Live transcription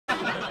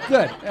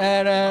Good.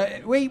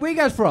 And where you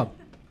guys from?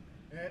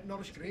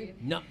 Norwich Green.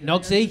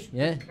 Nogsy,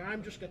 yeah.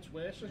 Crime just gets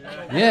worse.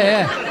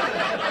 Yeah.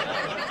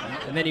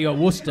 And then you got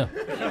Worcester.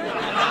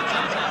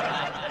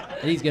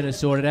 He's gonna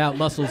sort it out.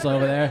 Muscles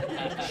over there,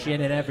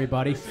 shinning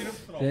everybody.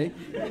 You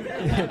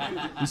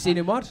seen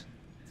him what?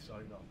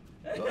 Sorry,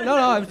 no. No,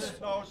 I was.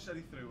 No, I said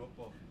he threw up.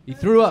 But He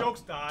threw up.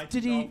 Jokes died.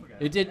 Did he? Don't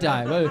forget. It did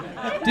die. Well,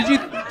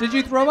 did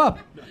you throw up?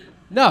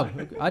 No.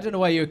 I don't know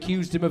why you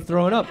accused him of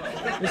throwing up.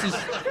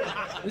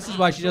 This is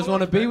why she doesn't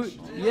want to be with.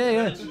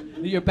 Yeah.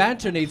 Your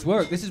banter needs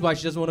work. This is why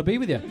she doesn't want to be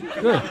with you.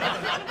 Good.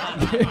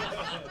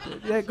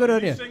 Yeah, good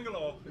on you. Single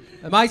or?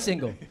 Am I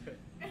single?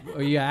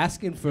 Are you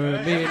asking for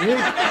me and you?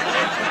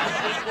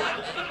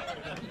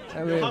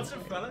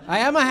 Handsome fella. I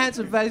am a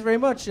handsome fella, very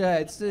much.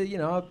 It's I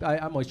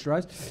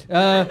moisturise.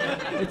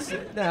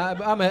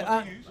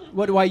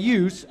 What do I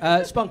use?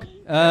 Spunk.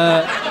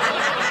 I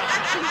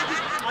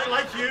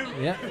like you.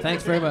 Yeah,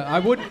 thanks very much. I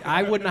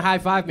wouldn't high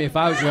five me if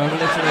I was you.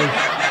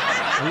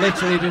 I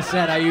literally just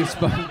said I use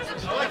spunk.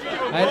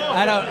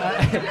 I don't.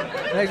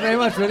 Thanks very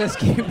much for this.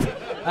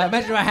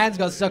 Imagine my hands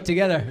got stuck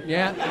together.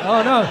 Yeah.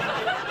 Oh no.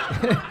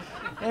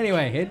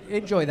 Anyway,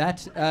 enjoy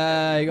that.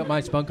 You got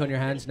my spunk on your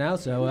hands now,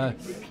 so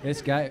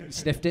this guy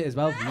sniffed it as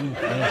well.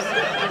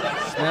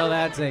 Yes. Smell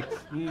that. It's like,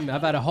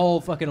 I've had a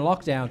whole fucking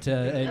lockdown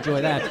to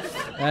enjoy that.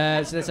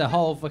 So that's a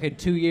whole fucking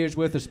 2 years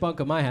worth of spunk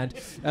on my hand.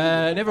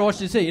 Never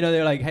watched it. You know,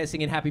 they're like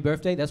singing "Happy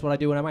Birthday." That's what I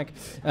do when I wank.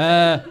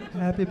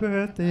 Happy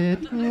birthday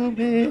to me.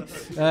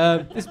 This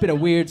has been a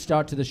weird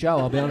start to the show.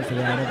 I'll be honest with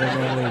you. I never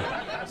normally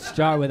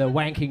start with a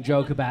wanking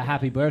joke about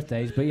happy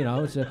birthdays, but you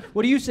know,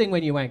 what do you sing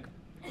when you wank?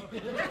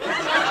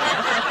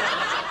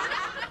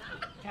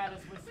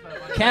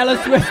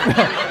 Careless Whisper.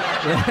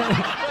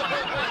 Yeah.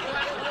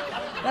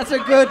 That's a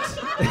good.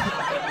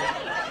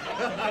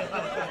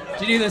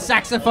 Do you do the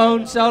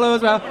saxophone solo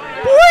as well?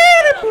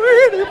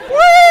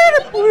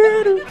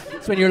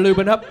 It's when you're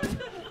lubing up.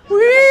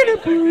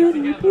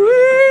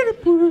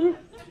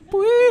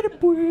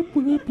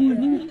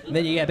 And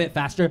then you get a bit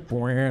faster.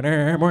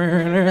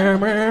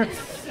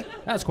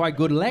 That's quite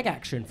good leg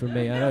action from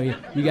me. I know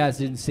you guys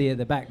didn't see it at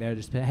the back there,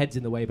 just heads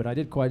in the way, but I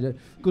did quite a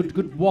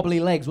good wobbly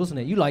legs, wasn't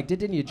it? You liked it,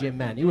 didn't you, Jim,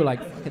 man? You were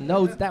like, fucking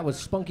those, that was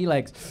spunky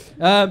legs.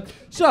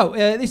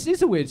 This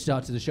is a weird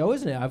start to the show,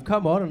 isn't it? I've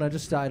come on and I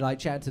just started like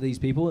chatting to these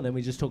people, and then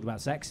we just talked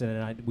about sex,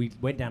 and then we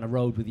went down a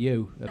road with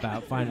you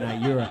about finding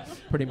out you're a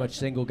pretty much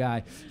single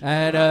guy.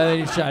 And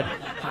you started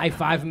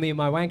high-fiving me in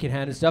my wanking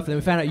hand and stuff, and then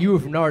we found out you were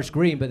from Norwich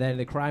Green, but then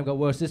the crime got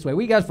worse this way.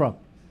 Where you guys from?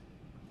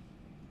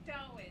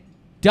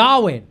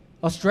 Darwin.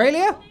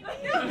 Australia?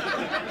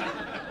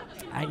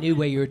 I knew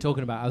where you were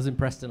talking about. I was in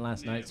Preston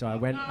last night, so I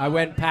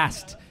went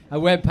past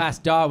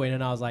Darwin,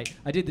 and I was like,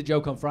 I did the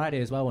joke on Friday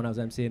as well when I was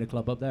emceeing a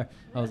club up there.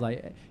 I was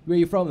like, where are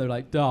you from? They were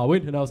like,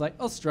 Darwin, and I was like,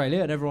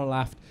 Australia, and everyone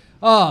laughed.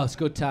 Oh, it's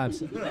good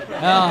times.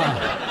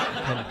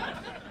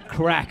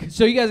 Crack.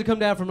 So you guys have come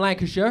down from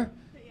Lancashire?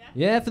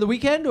 Yeah, for the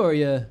weekend, or are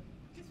you?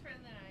 Just for the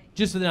night.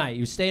 Just for the night.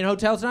 You stay in a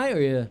hotel tonight, or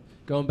are you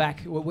going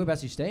back?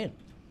 Whereabouts are you staying?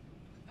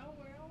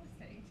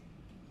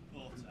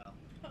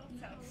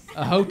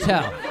 A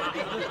hotel.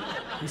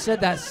 You said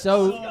that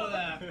so.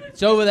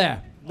 It's over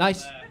there.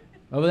 Nice.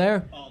 Over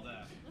there. All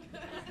there.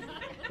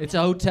 It's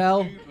a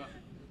hotel.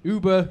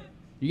 Uber.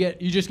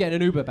 You just get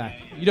an Uber back.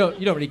 You don't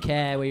really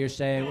care where you're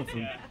staying.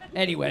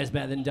 Anywhere's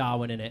better than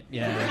Darwin, innit?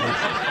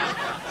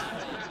 Yeah.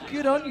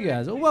 Good on you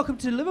guys. Well, welcome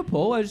to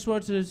Liverpool. I just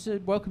wanted to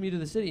welcome you to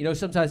the city. You know,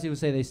 sometimes people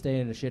say they stay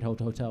in a shithole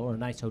hotel or a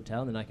nice hotel,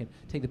 and then I can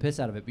take the piss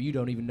out of it, but you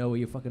don't even know where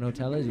your fucking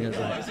hotel is. You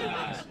guys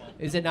like,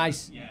 is it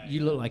nice? Yeah,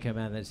 you look like a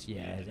man that's,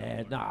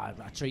 I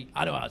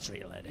know how to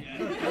treat a lady.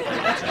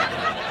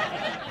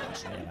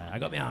 I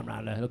got my arm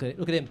around her. Look at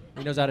him.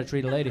 He knows how to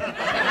treat a lady.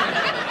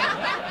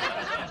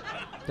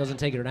 Doesn't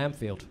take her to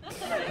Anfield.